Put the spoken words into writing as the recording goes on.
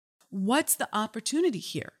what's the opportunity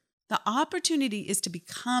here? The opportunity is to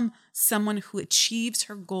become someone who achieves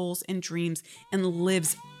her goals and dreams and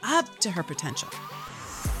lives up to her potential.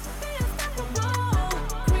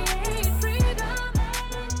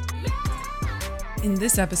 In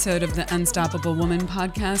this episode of the Unstoppable Woman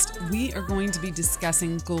podcast, we are going to be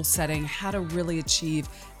discussing goal setting, how to really achieve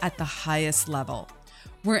at the highest level.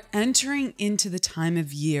 We're entering into the time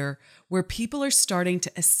of year where people are starting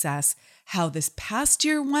to assess how this past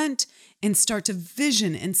year went and start to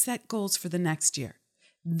vision and set goals for the next year.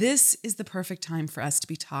 This is the perfect time for us to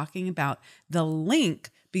be talking about the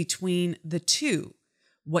link between the two.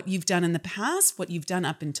 What you've done in the past, what you've done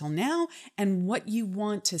up until now, and what you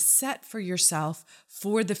want to set for yourself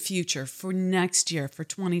for the future, for next year, for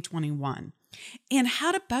 2021. And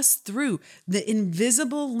how to bust through the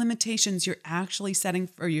invisible limitations you're actually setting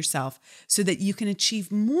for yourself so that you can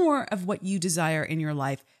achieve more of what you desire in your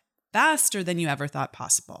life faster than you ever thought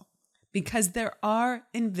possible. Because there are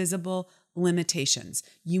invisible limitations.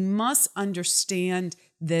 You must understand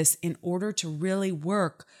this in order to really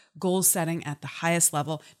work goal setting at the highest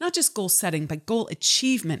level, not just goal setting, but goal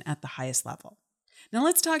achievement at the highest level. Now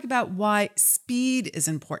let's talk about why speed is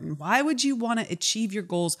important. Why would you want to achieve your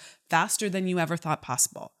goals faster than you ever thought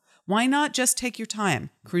possible? Why not just take your time,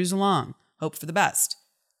 cruise along, hope for the best?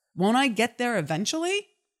 Won't I get there eventually?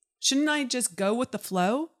 Shouldn't I just go with the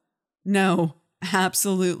flow? No,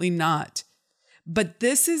 absolutely not. But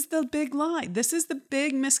this is the big lie. This is the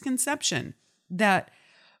big misconception that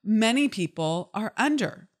many people are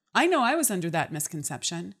under. I know I was under that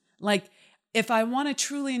misconception. Like, if I want to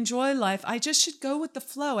truly enjoy life, I just should go with the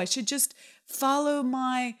flow. I should just follow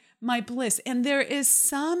my bliss. And there is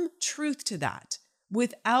some truth to that,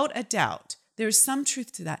 without a doubt. There's some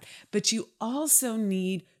truth to that. But you also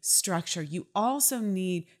need structure. You also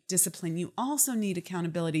need discipline. You also need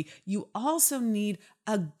accountability. You also need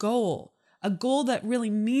a goal that really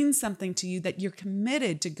means something to you, that you're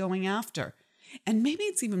committed to going after. And maybe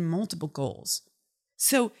it's even multiple goals.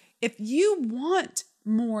 So if you want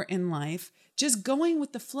more in life, just going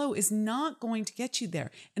with the flow is not going to get you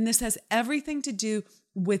there. And this has everything to do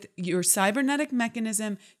with your cybernetic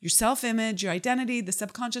mechanism, your self-image, your identity, the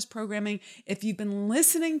subconscious programming. If you've been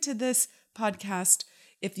listening to this podcast,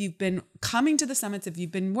 if you've been coming to the summits, if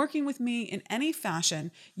you've been working with me in any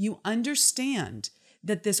fashion, you understand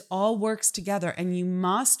that this all works together and you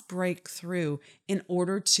must break through in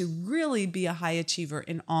order to really be a high achiever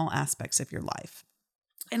in all aspects of your life.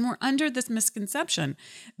 And we're under this misconception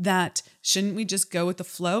that shouldn't we just go with the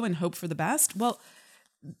flow and hope for the best? Well,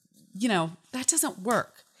 that doesn't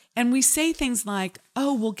work. And we say things like,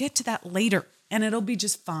 oh, we'll get to that later and it'll be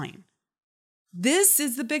just fine. This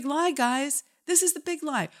is the big lie, guys. This is the big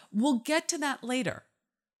lie. We'll get to that later.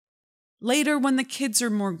 Later when the kids are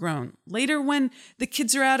more grown. Later when the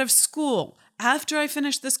kids are out of school. After I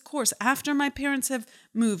finish this course. After my parents have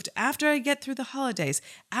moved. After I get through the holidays.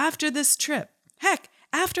 After this trip. Heck,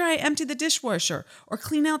 after I empty the dishwasher or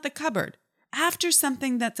clean out the cupboard. After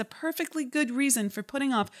something that's a perfectly good reason for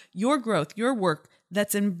putting off your growth, your work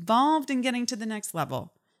that's involved in getting to the next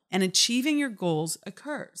level and achieving your goals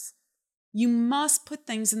occurs. You must put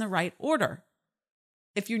things in the right order.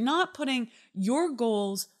 If you're not putting your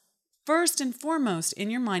goals first and foremost in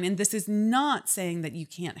your mind, and this is not saying that you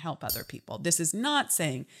can't help other people. This is not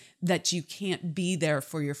saying that you can't be there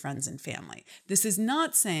for your friends and family. This is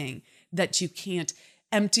not saying that you can't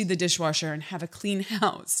empty the dishwasher and have a clean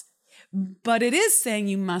house. But it is saying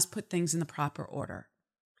you must put things in the proper order.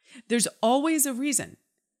 There's always a reason.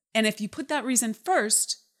 And if you put that reason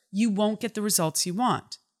first, you won't get the results you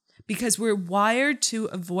want because we're wired to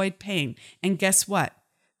avoid pain. And guess what?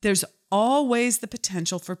 There's always the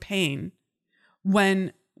potential for pain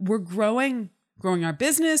when we're growing our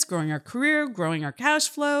business, growing our career, growing our cash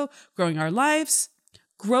flow, growing our lives.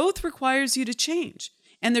 Growth requires you to change.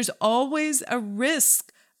 And there's always a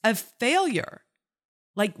risk of failure.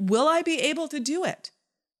 Like, will I be able to do it?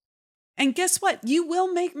 And guess what? You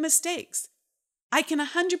will make mistakes. I can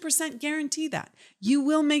 100% guarantee that. You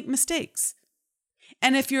will make mistakes.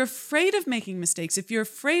 And if you're afraid of making mistakes, if you're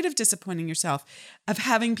afraid of disappointing yourself, of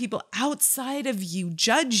having people outside of you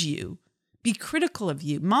judge you, be critical of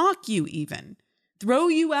you, mock you even, throw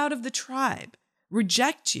you out of the tribe,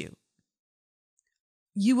 reject you,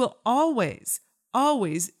 you will always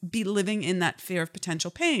be living in that fear of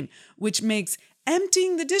potential pain, which makes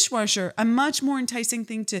emptying the dishwasher a much more enticing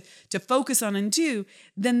thing to focus on and do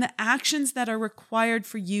than the actions that are required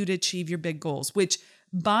for you to achieve your big goals, which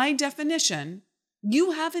by definition,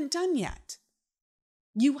 you haven't done yet.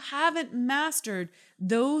 You haven't mastered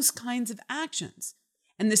those kinds of actions.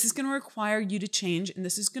 And this is going to require you to change, and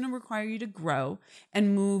this is going to require you to grow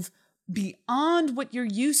and move beyond what you're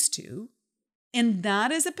used to. And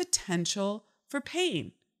that is a potential for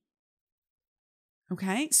pain.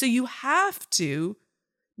 Okay? So you have to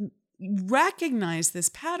recognize this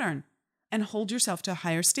pattern and hold yourself to a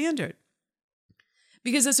higher standard.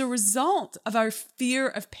 Because as a result of our fear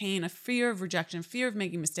of pain, a fear of rejection, fear of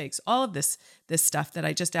making mistakes, all of this stuff that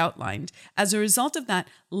I just outlined, as a result of that,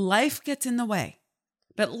 life gets in the way.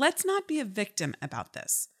 But let's not be a victim about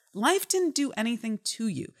this. Life didn't do anything to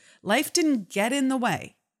you. Life didn't get in the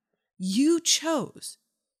way. You chose.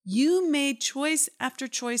 You made choice after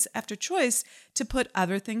choice after choice to put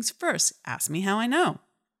other things first. Ask me how I know.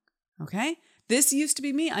 Okay? This used to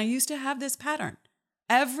be me. I used to have this pattern.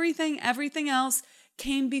 Everything else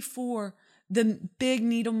came before the big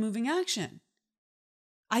needle moving action.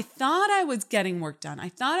 I thought I was getting work done. I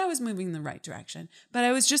thought I was moving in the right direction, but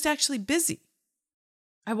I was just actually busy.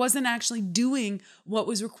 I wasn't actually doing what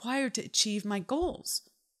was required to achieve my goals.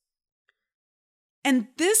 And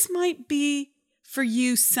this might be for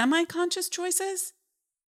you semi-conscious choices.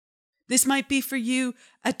 This might be for you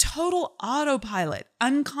a total autopilot,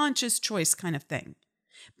 unconscious choice kind of thing.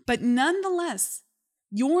 But nonetheless,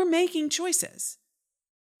 you're making choices.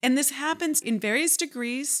 And this happens in various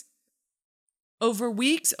degrees, over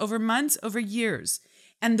weeks, over months, over years.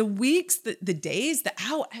 And the weeks, the days, the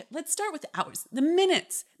hour, let's start with the hours, the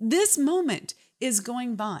minutes. This moment is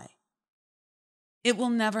going by. It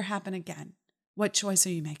will never happen again. What choice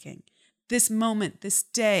are you making? This moment, this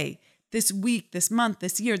day, this week, this month,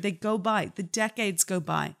 this year, they go by. The decades go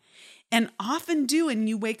by. And often do, and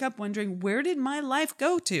you wake up wondering, where did my life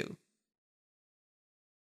go to?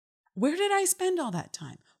 Where did I spend all that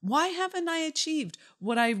time? Why haven't I achieved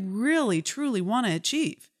what I really, truly want to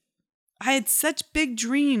achieve? I had such big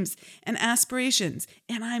dreams and aspirations,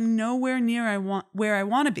 and I'm nowhere near where I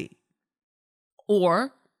want to be.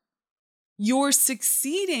 Or you're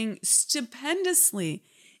succeeding stupendously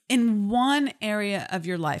in one area of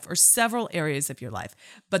your life or several areas of your life,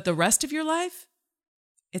 but the rest of your life,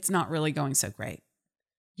 it's not really going so great.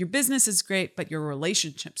 Your business is great, but your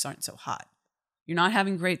relationships aren't so hot. You're not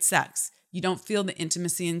having great sex. You don't feel the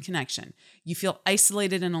intimacy and connection. You feel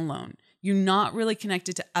isolated and alone. You're not really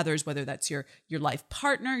connected to others, whether that's your life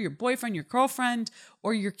partner, your boyfriend, your girlfriend,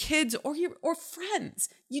 or your kids, or friends.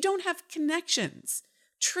 You don't have connections,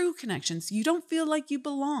 true connections. You don't feel like you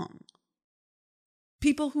belong.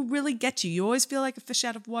 People who really get you. You always feel like a fish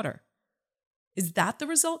out of water. Is that the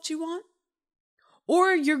result you want?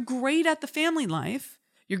 Or you're great at the family life.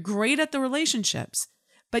 You're great at the relationships,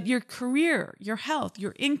 but your career, your health,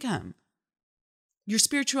 your income, your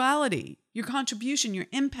spirituality, your contribution, your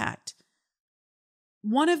impact,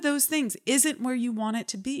 one of those things isn't where you want it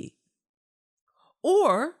to be.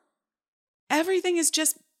 Or everything is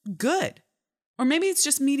just good. Or maybe it's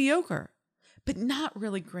just mediocre, but not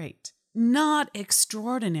really great, not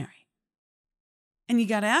extraordinary. And you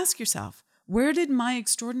got to ask yourself, where did my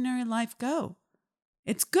extraordinary life go?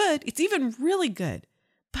 It's good. It's even really good,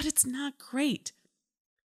 but it's not great.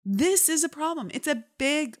 This is a problem. It's a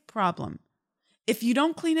big problem. If you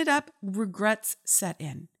don't clean it up, regrets set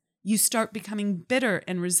in. You start becoming bitter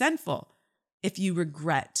and resentful if you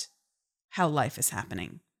regret how life is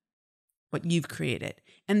happening, what you've created.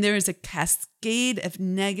 And there is a cascade of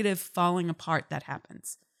negative falling apart that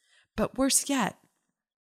happens. But worse yet,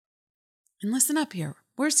 and listen up here,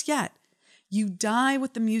 worse yet, you die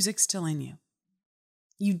with the music still in you.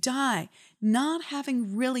 You die not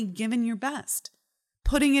having really given your best,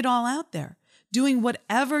 putting it all out there, doing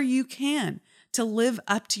whatever you can to live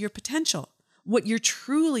up to your potential, what you're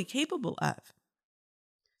truly capable of.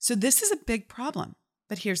 So this is a big problem.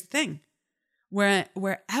 But here's the thing.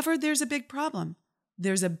 Wherever there's a big problem,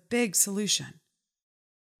 there's a big solution.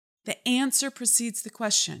 The answer precedes the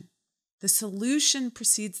question. The solution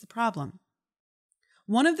precedes the problem.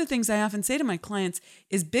 One of the things I often say to my clients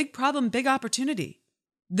is big problem, big opportunity.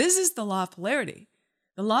 This is the law of polarity.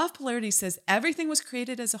 The law of polarity says everything was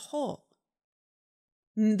created as a whole.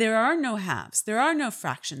 There are no halves. There are no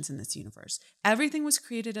fractions in this universe. Everything was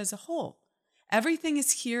created as a whole. Everything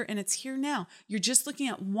is here and it's here now. You're just looking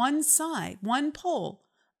at one side, one pole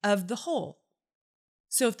of the whole.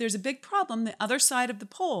 So if there's a big problem, the other side of the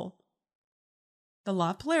pole, the law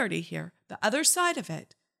of polarity here, the other side of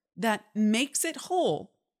it that makes it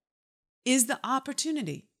whole is the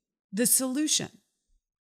opportunity, the solution.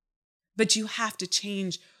 But you have to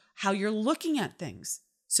change how you're looking at things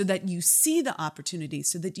so that you see the opportunity,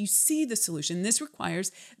 so that you see the solution. This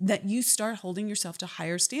requires that you start holding yourself to a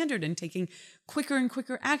higher standard and taking quicker and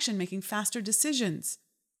quicker action, making faster decisions,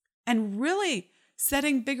 and really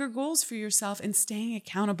setting bigger goals for yourself and staying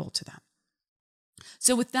accountable to them.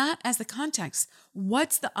 So with that as the context,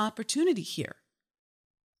 what's the opportunity here?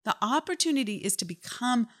 The opportunity is to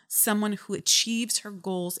become someone who achieves her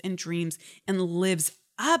goals and dreams and lives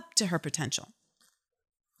up to her potential.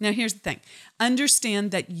 Now, here's the thing.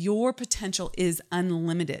 Understand that your potential is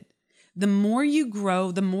unlimited. The more you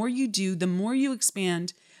grow, the more you do, the more you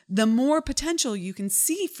expand, the more potential you can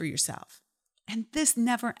see for yourself. And this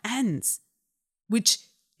never ends, which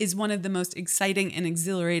is one of the most exciting and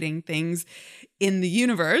exhilarating things in the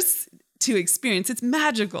universe to experience. It's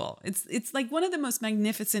magical. It's like one of the most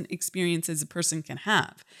magnificent experiences a person can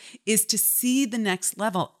have is to see the next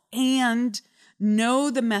level and know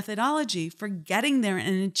the methodology for getting there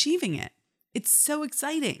and achieving it. It's so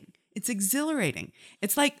exciting. It's exhilarating.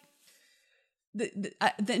 It's like the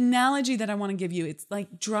analogy that I want to give you, it's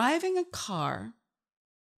like driving a car.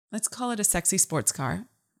 Let's call it a sexy sports car.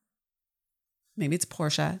 Maybe it's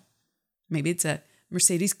Porsche. Maybe it's a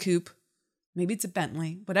Mercedes coupe. Maybe it's a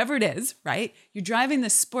Bentley, whatever it is, right? You're driving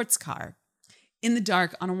this sports car in the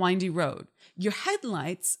dark on a windy road. Your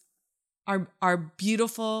headlights are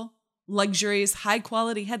beautiful, luxurious, high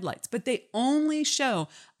quality headlights, but they only show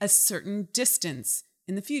a certain distance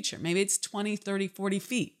in the future. Maybe it's 20, 30, 40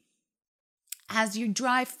 feet. As you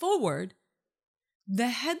drive forward, the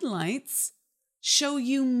headlights show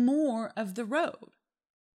you more of the road,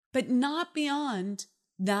 but not beyond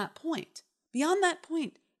that point. Beyond that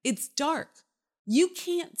point, it's dark. You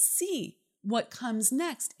can't see what comes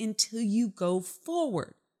next until you go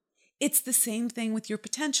forward. It's the same thing with your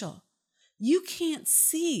potential. You can't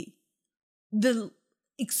see the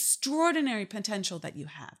extraordinary potential that you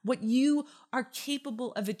have, what you are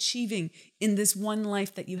capable of achieving in this one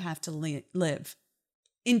life that you have to live,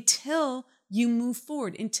 until you move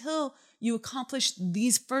forward, until you accomplish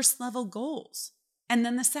these first level goals, and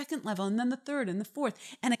then the second level, and then the third and the fourth,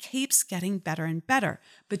 and it keeps getting better and better.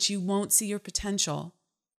 But you won't see your potential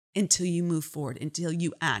until you move forward, until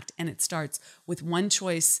you act, and it starts with one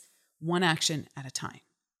choice, one action at a time.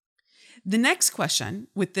 The next question,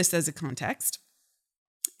 with this as a context,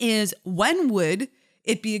 is when would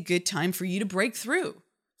it be a good time for you to break through,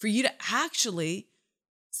 for you to actually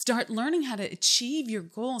start learning how to achieve your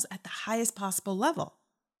goals at the highest possible level?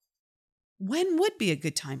 When would be a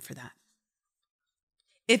good time for that?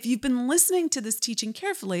 If you've been listening to this teaching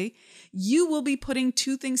carefully, you will be putting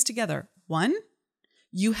two things together. One,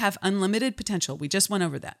 you have unlimited potential. We just went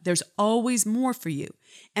over that. There's always more for you.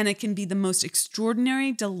 And it can be the most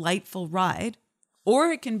extraordinary, delightful ride,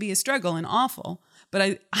 or it can be a struggle and awful.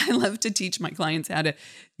 But I love to teach my clients how to,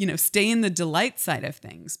 stay in the delight side of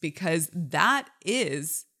things, because that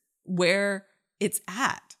is where it's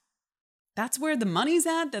at. That's where the money's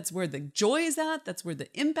at. That's where the joy is at. That's where the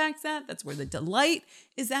impact's at. That's where the delight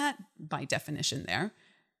is at, by definition there.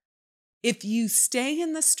 If you stay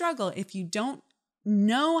in the struggle, if you don't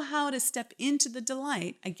know how to step into the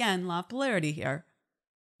delight, again, law of polarity here,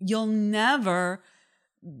 you'll never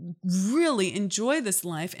really enjoy this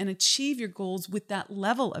life and achieve your goals with that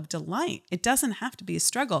level of delight. It doesn't have to be a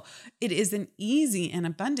struggle. It is an easy and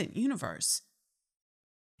abundant universe.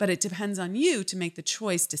 But it depends on you to make the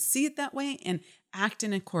choice to see it that way and act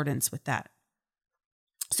in accordance with that.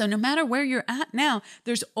 So no matter where you're at now,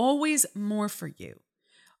 there's always more for you.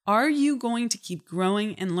 Are you going to keep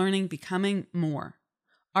growing and learning, becoming more?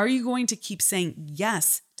 Are you going to keep saying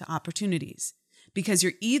yes to opportunities? Because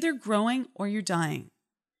you're either growing or you're dying.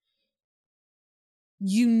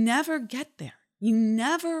 You never get there. You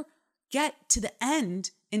never get to the end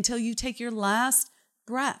until you take your last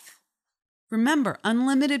breath. Remember,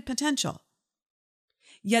 unlimited potential.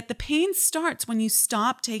 Yet the pain starts when you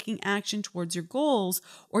stop taking action towards your goals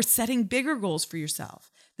or setting bigger goals for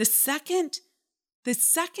yourself. The second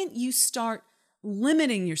you start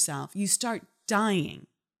limiting yourself, you start dying.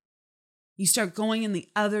 You start going in the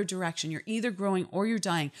other direction. You're either growing or you're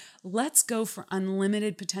dying. Let's go for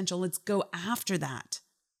unlimited potential. Let's go after that.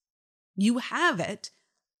 You have it.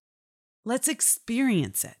 Let's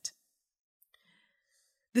experience it.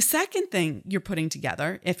 The second thing you're putting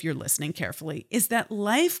together, if you're listening carefully, is that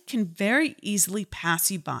life can very easily pass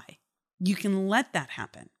you by. You can let that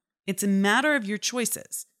happen. It's a matter of your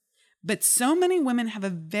choices. But so many women have a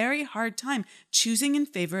very hard time choosing in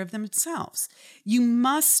favor of themselves. You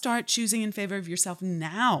must start choosing in favor of yourself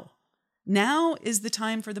now. Now is the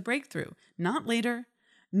time for the breakthrough, not later,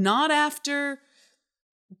 not after,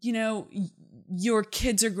 your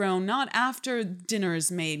kids are grown, not after dinner is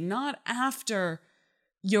made, not after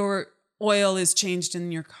your oil is changed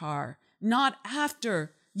in your car, not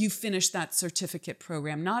after you finish that certificate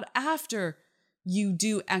program, not after you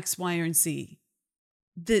do X, Y, and Z.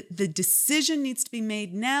 The decision needs to be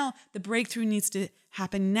made now. The breakthrough needs to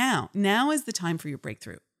happen now. Now is the time for your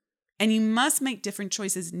breakthrough. And you must make different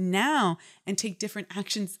choices now and take different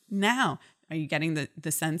actions now. Are you getting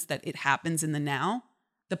the sense that it happens in the now?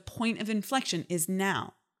 The point of inflection is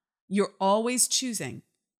now. You're always choosing.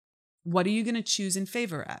 What are you going to choose in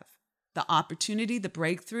favor of? The opportunity, the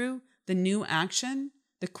breakthrough, the new action,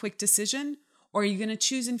 the quick decision? Or are you going to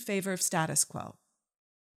choose in favor of status quo?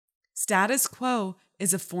 Status quo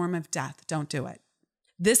is a form of death. Don't do it.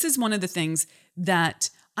 This is one of the things that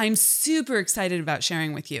I'm super excited about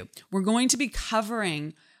sharing with you. We're going to be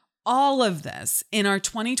covering all of this in our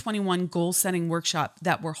 2021 goal setting workshop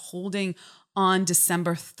that we're holding on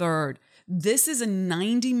December 3rd. This is a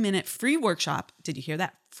 90-minute free workshop. Did you hear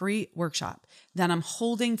that? Free workshop that I'm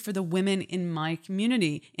holding for the women in my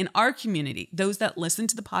community, in our community, those that listen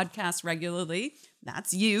to the podcast regularly.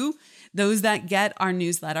 That's you. Those that get our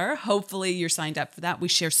newsletter. Hopefully you're signed up for that. We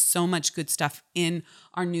share so much good stuff in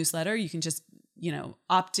our newsletter. You can just,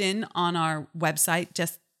 opt in on our website.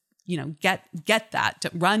 Just, get that.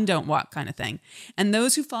 Run, don't walk kind of thing. And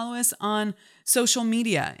those who follow us on social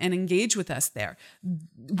media and engage with us there,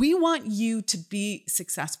 we want you to be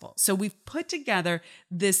successful. So we've put together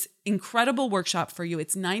this incredible workshop for you.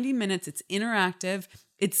 It's 90 minutes. It's interactive.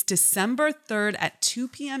 It's December 3rd at 2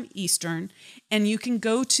 p.m. Eastern. And you can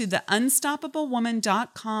go to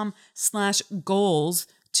theunstoppablewoman.com/goals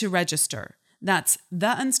to register. That's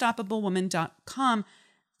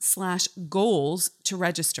theunstoppablewoman.com/goals to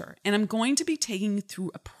register. And I'm going to be taking you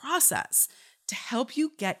through a process to help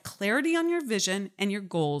you get clarity on your vision and your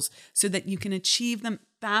goals so that you can achieve them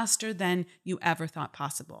faster than you ever thought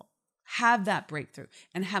possible. Have that breakthrough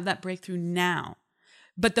and have that breakthrough now.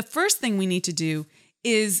 But the first thing we need to do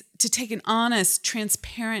is to take an honest,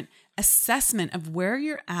 transparent assessment of where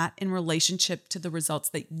you're at in relationship to the results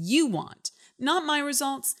that you want. Not my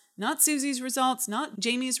results, not Susie's results, not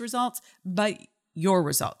Jamie's results, but your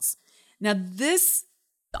results. Now, this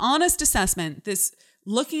honest assessment, this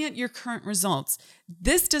looking at your current results,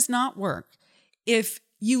 this does not work if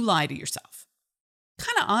you lie to yourself.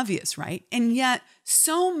 Kind of obvious, right? And yet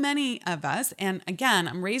so many of us, and again,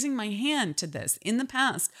 I'm raising my hand to this, in the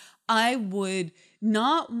past, I would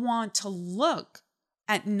not want to look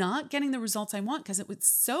at not getting the results I want because it was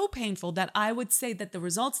so painful that I would say that the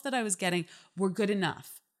results that I was getting were good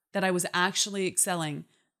enough, that I was actually excelling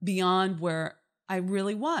beyond where I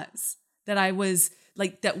really was, that I was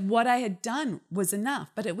like, that what I had done was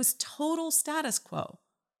enough, but it was total status quo.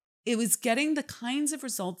 It was getting the kinds of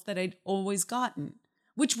results that I'd always gotten,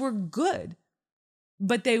 which were good,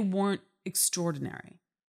 but they weren't extraordinary.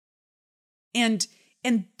 And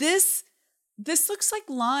this looks like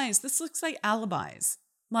lies. This looks like alibis.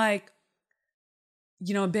 Like,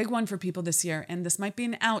 a big one for people this year, and this might be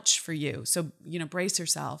an ouch for you. So, brace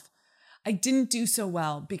yourself. I didn't do so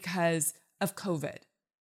well because of COVID.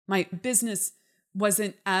 My business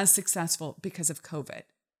wasn't as successful because of COVID.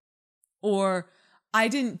 Or I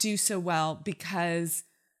didn't do so well because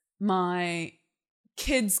my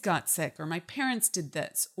kids got sick, or my parents did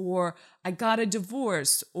this, or I got a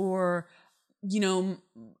divorce, or,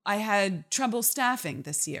 I had trouble staffing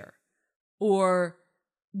this year, or,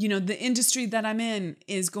 the industry that I'm in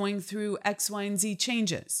is going through X, Y, and Z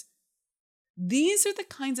changes. These are the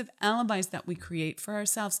kinds of alibis that we create for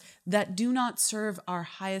ourselves that do not serve our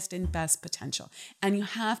highest and best potential. And you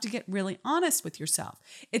have to get really honest with yourself.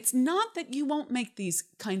 It's not that you won't make these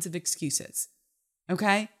kinds of excuses,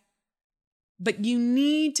 okay? But you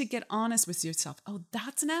need to get honest with yourself. Oh,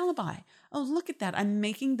 that's an alibi. Oh, look at that. I'm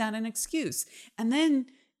making that an excuse. And then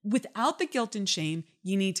without the guilt and shame,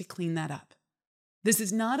 you need to clean that up. This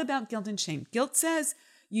is not about guilt and shame. Guilt says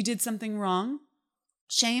you did something wrong.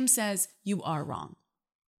 Shame says you are wrong.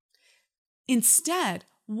 Instead,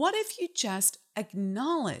 what if you just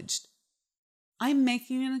acknowledged, I'm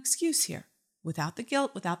making an excuse here without the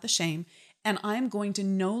guilt, without the shame, and I'm going to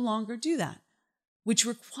no longer do that, which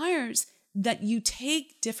requires that you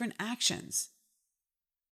take different actions.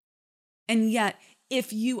 And yet,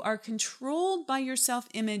 if you are controlled by your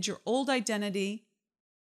self-image, your old identity,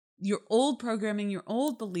 your old programming, your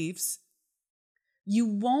old beliefs, you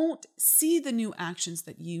won't see the new actions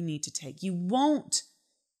that you need to take. You won't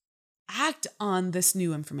act on this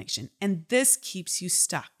new information. And this keeps you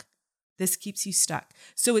stuck. This keeps you stuck.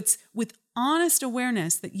 So it's with honest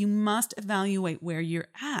awareness that you must evaluate where you're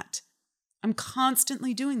at. I'm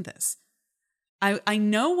constantly doing this. I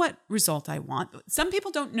know what result I want. Some people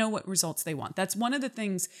don't know what results they want. That's one of the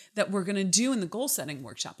things that we're going to do in the goal setting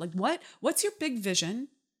workshop. Like, what's your big vision?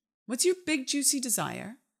 What's your big juicy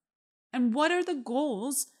desire? And what are the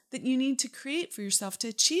goals that you need to create for yourself to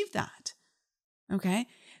achieve that? Okay?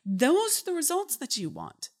 Those are the results that you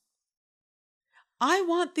want. I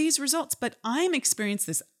want these results, but I'm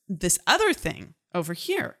experiencing this other thing over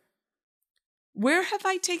here. Where have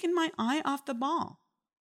I taken my eye off the ball?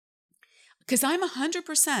 Because I'm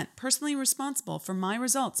 100% personally responsible for my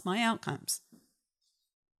results, my outcomes.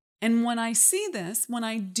 And when I see this, when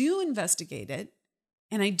I do investigate it,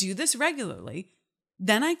 and I do this regularly,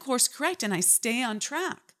 then I course correct and I stay on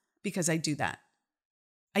track because I do that.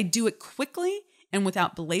 I do it quickly and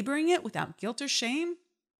without belaboring it, without guilt or shame.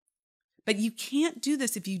 But you can't do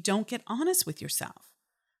this if you don't get honest with yourself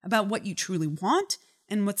about what you truly want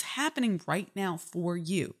and what's happening right now for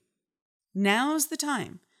you. Now's the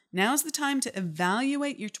time. Now's the time to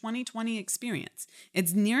evaluate your 2020 experience.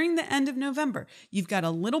 It's nearing the end of November. You've got a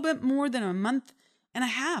little bit more than a month and a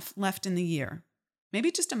half left in the year.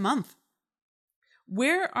 Maybe just a month.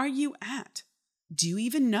 Where are you at? Do you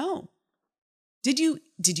even know? Did you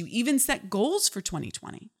even set goals for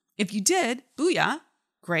 2020? If you did, booyah,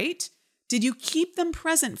 great. Did you keep them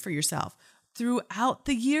present for yourself throughout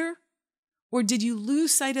the year? Or did you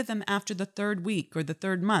lose sight of them after the third week or the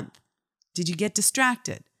third month? Did you get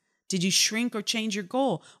distracted? Did you shrink or change your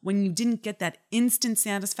goal when you didn't get that instant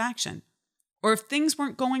satisfaction? Or if things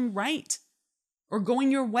weren't going right or going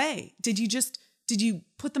your way, did you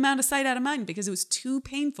put them out of sight, out of mind because it was too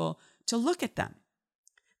painful to look at them?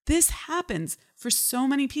 This happens for so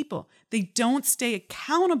many people. They don't stay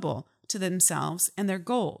accountable to themselves and their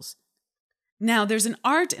goals. Now, there's an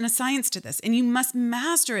art and a science to this, and you must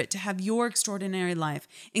master it to have your extraordinary life,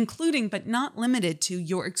 including but not limited to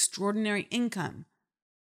your extraordinary income,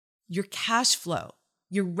 your cash flow,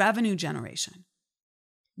 your revenue generation.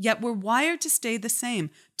 Yet we're wired to stay the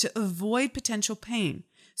same, to avoid potential pain.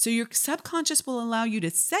 So your subconscious will allow you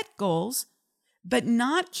to set goals, but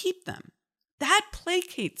not keep them. That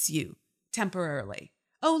placates you temporarily.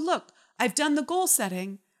 Oh, look, I've done the goal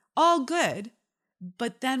setting, all good.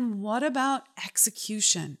 But then what about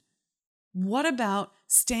execution? What about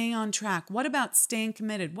staying on track? What about staying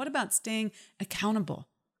committed? What about staying accountable?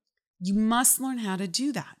 You must learn how to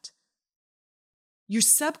do that. Your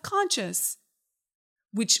subconscious,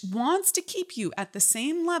 which wants to keep you at the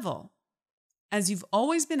same level as you've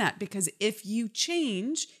always been at, because if you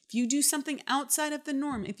change, if you do something outside of the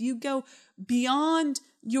norm, if you go beyond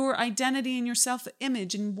your identity and your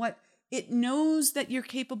self-image and what it knows that you're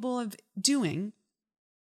capable of doing,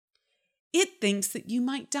 it thinks that you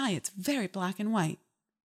might die. It's very black and white.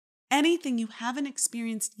 Anything you haven't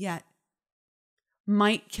experienced yet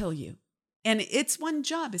might kill you. And its one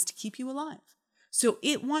job is to keep you alive. So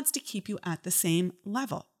it wants to keep you at the same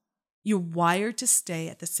level. You're wired to stay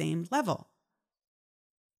at the same level.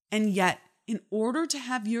 And yet, in order to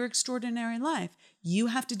have your extraordinary life, you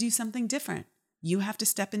have to do something different. You have to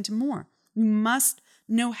step into more. You must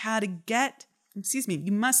know how to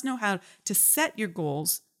you must know how to set your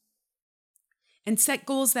goals and set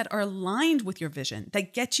goals that are aligned with your vision,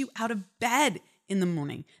 that get you out of bed in the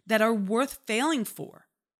morning, that are worth failing for.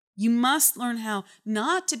 You must learn how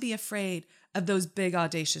not to be afraid of those big,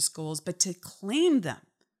 audacious goals, but to claim them.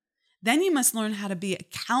 Then you must learn how to be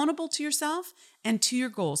accountable to yourself and to your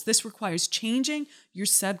goals. This requires changing your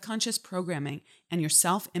subconscious programming and your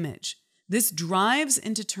self-image. This drives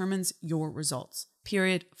and determines your results.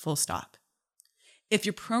 Period. Full stop. If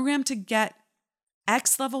you're programmed to get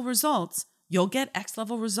X level results, you'll get X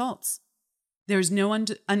level results. There's no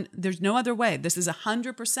other way. This is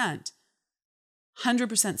 100%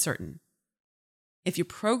 certain. If you're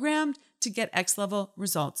programmed to get X level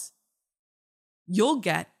results, you'll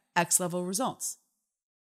get X level results.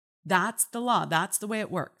 That's the law. That's the way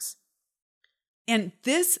it works. And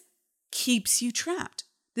this keeps you trapped.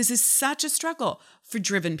 This is such a struggle for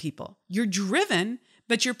driven people. You're driven,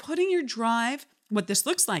 but you're putting your drive, what this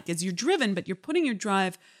looks like is you're driven, but you're putting your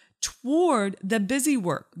drive toward the busy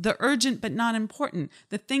work, the urgent but not important,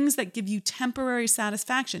 the things that give you temporary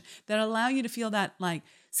satisfaction, that allow you to feel that like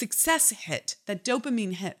success hit, that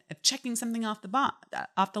dopamine hit of checking something off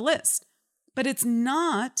the list. But it's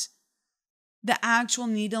not the actual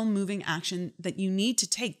needle moving action that you need to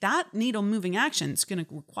take. That needle moving action is going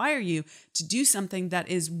to require you to do something that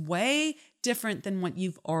is way different than what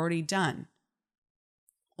you've already done,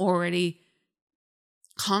 already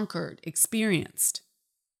conquered, experienced.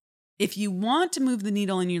 If you want to move the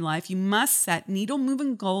needle in your life, you must set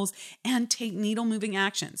needle-moving goals and take needle-moving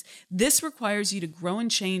actions. This requires you to grow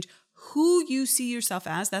and change who you see yourself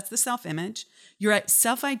as. That's the self-image, your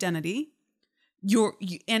self-identity,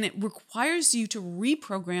 and it requires you to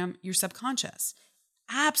reprogram your subconscious.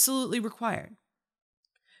 Absolutely required.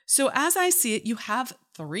 So as I see it, you have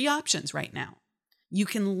 3 options right now. You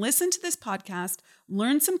can listen to this podcast,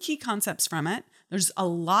 learn some key concepts from it. There's a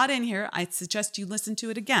lot in here. I suggest you listen to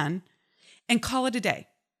it again and call it a day.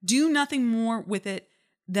 Do nothing more with it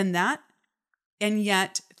than that, and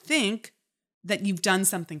yet think that you've done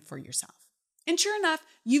something for yourself. And sure enough,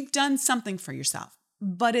 you've done something for yourself,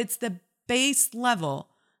 but it's the base level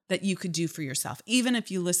that you could do for yourself, even if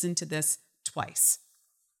you listen to this twice.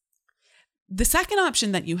 The second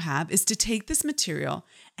option that you have is to take this material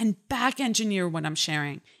and back engineer what I'm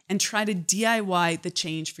sharing and try to DIY the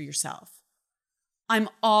change for yourself. I'm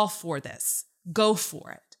all for this. Go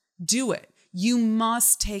for it. Do it. You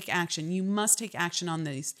must take action. You must take action on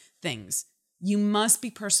these things. You must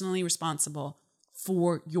be personally responsible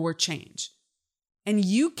for your change. And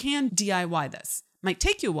you can DIY this. Might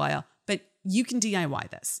take you a while, but you can DIY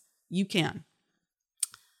this. You can.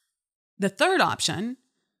 The third option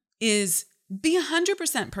is be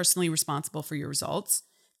 100% personally responsible for your results.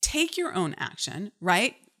 Take your own action,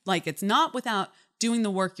 right? Like it's not without doing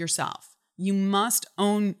the work yourself. You must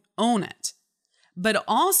own it. But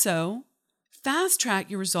also fast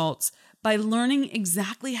track your results by learning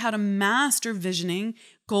exactly how to master visioning,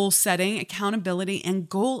 goal setting, accountability, and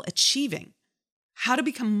goal achieving. How to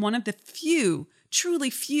become one of the few, truly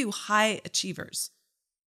few high achievers.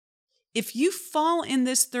 If you fall in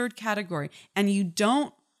this third category and you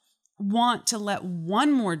don't want to let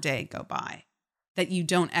one more day go by that you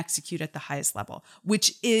don't execute at the highest level,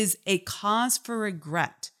 which is a cause for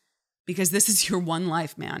regret because this is your one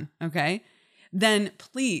life, man, okay? Then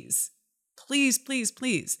please, please, please,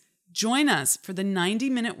 please join us for the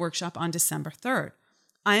 90-minute workshop on December 3rd.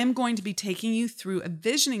 I am going to be taking you through a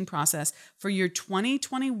visioning process for your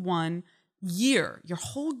 2021 year, your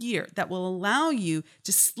whole year, that will allow you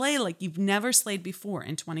to slay like you've never slayed before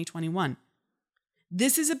in 2021.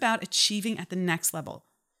 This is about achieving at the next level.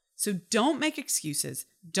 So don't make excuses.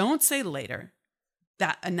 Don't say later,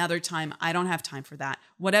 that another time, I don't have time for that.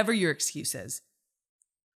 Whatever your excuse is.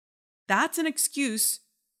 That's an excuse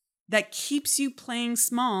that keeps you playing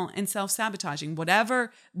small and self-sabotaging.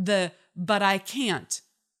 Whatever the "but I can't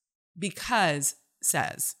because"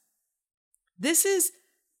 says. This is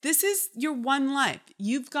your one life.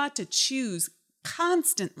 You've got to choose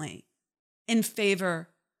constantly in favor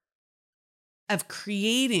of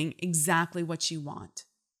creating exactly what you want.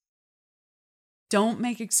 Don't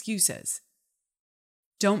make excuses.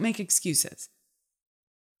 Don't make excuses.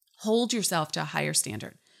 Hold yourself to a higher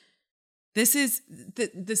standard. This is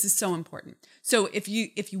so important. So if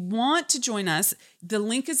you want to join us, the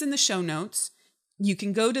link is in the show notes. You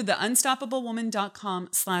can go to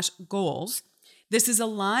theunstoppablewoman.com/goals. This is a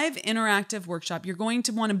live interactive workshop. You're going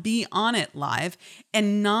to want to be on it live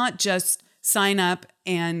and not just sign up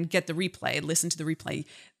and get the replay, listen to the replay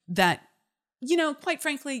that, quite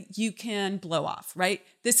frankly, you can blow off, right?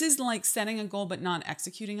 This is like setting a goal but not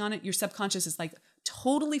executing on it. Your subconscious is like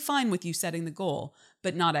totally fine with you setting the goal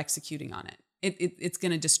but not executing on it. It's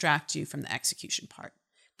going to distract you from the execution part.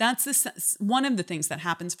 That's one of the things that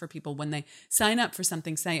happens for people when they sign up for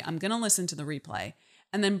something, say, I'm going to listen to the replay,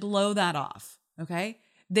 and then blow that off, okay?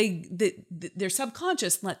 Their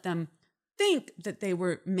subconscious let them think that they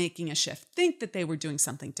were making a shift, think that they were doing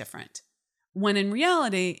something different, when in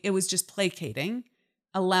reality, it was just placating,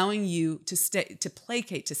 allowing you to stay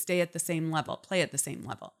at the same level, play at the same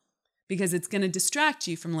level, because it's going to distract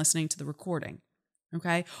you from listening to the recording,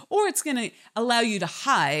 okay? Or it's going to allow you to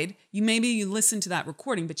hide. Maybe you listen to that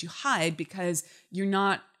recording, but you hide because you're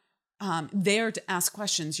not there to ask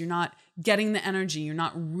questions. You're not getting the energy. You're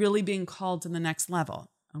not really being called to the next level,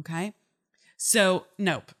 okay? So,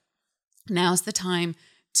 nope. Now's the time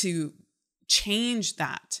to change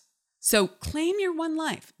that. So claim your one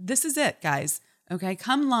life. This is it, guys. Okay,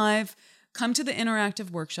 come live, come to the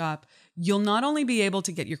interactive workshop. You'll not only be able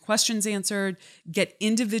to get your questions answered, get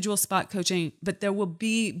individual spot coaching, but there will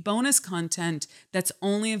be bonus content that's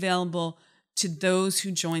only available to those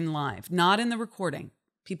who join live, not in the recording.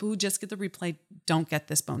 People who just get the replay don't get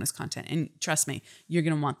this bonus content. And trust me, you're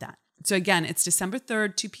going to want that. So again, it's December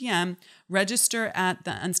 3rd, 2 p.m. Register at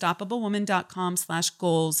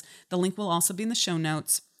theunstoppablewoman.com/goals. The link will also be in the show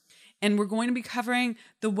notes. And we're going to be covering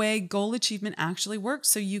the way goal achievement actually works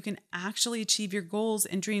so you can actually achieve your goals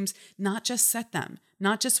and dreams, not just set them,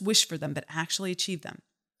 not just wish for them, but actually achieve them.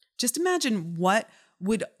 Just imagine what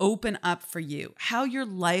would open up for you, how your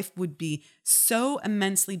life would be so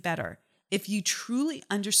immensely better if you truly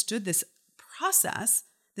understood this process,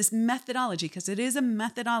 this methodology, because it is a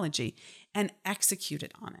methodology, and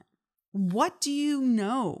executed on it. What do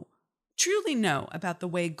you truly know about the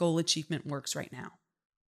way goal achievement works right now?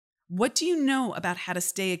 What do you know about how to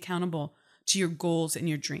stay accountable to your goals and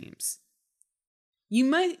your dreams? You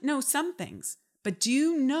might know some things, But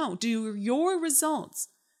do your results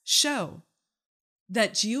show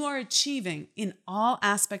that you are achieving in all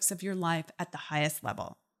aspects of your life at the highest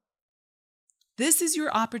level? This is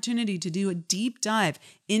your opportunity to do a deep dive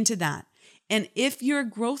into that. And if you're a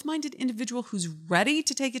growth-minded individual who's ready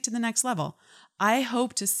to take it to the next level, I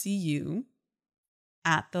hope to see you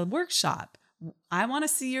at the workshop. I want to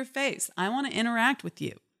see your face. I want to interact with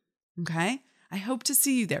you. Okay? I hope to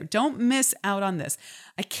see you there. Don't miss out on this.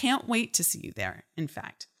 I can't wait to see you there, in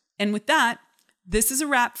fact. And with that, this is a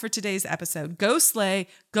wrap for today's episode. Go slay,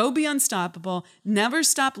 go be unstoppable, never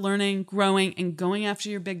stop learning, growing, and going after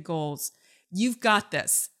your big goals. You've got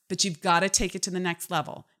this, but you've got to take it to the next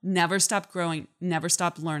level. Never stop growing, never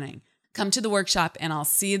stop learning. Come to the workshop and I'll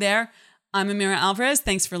see you there. I'm Amira Alvarez.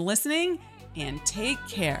 Thanks for listening and take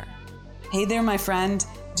care. Hey there, my friend.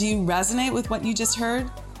 Do you resonate with what you just heard?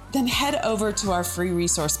 Then head over to our free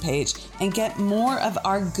resource page and get more of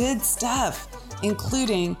our good stuff,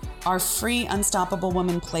 including our free Unstoppable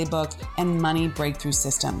Woman Playbook and Money Breakthrough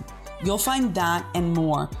System. You'll find that and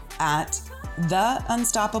more at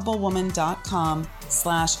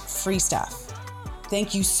theunstoppablewoman.com/free stuff.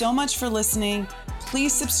 Thank you so much for listening.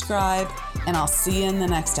 Please subscribe, and I'll see you in the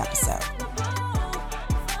next episode.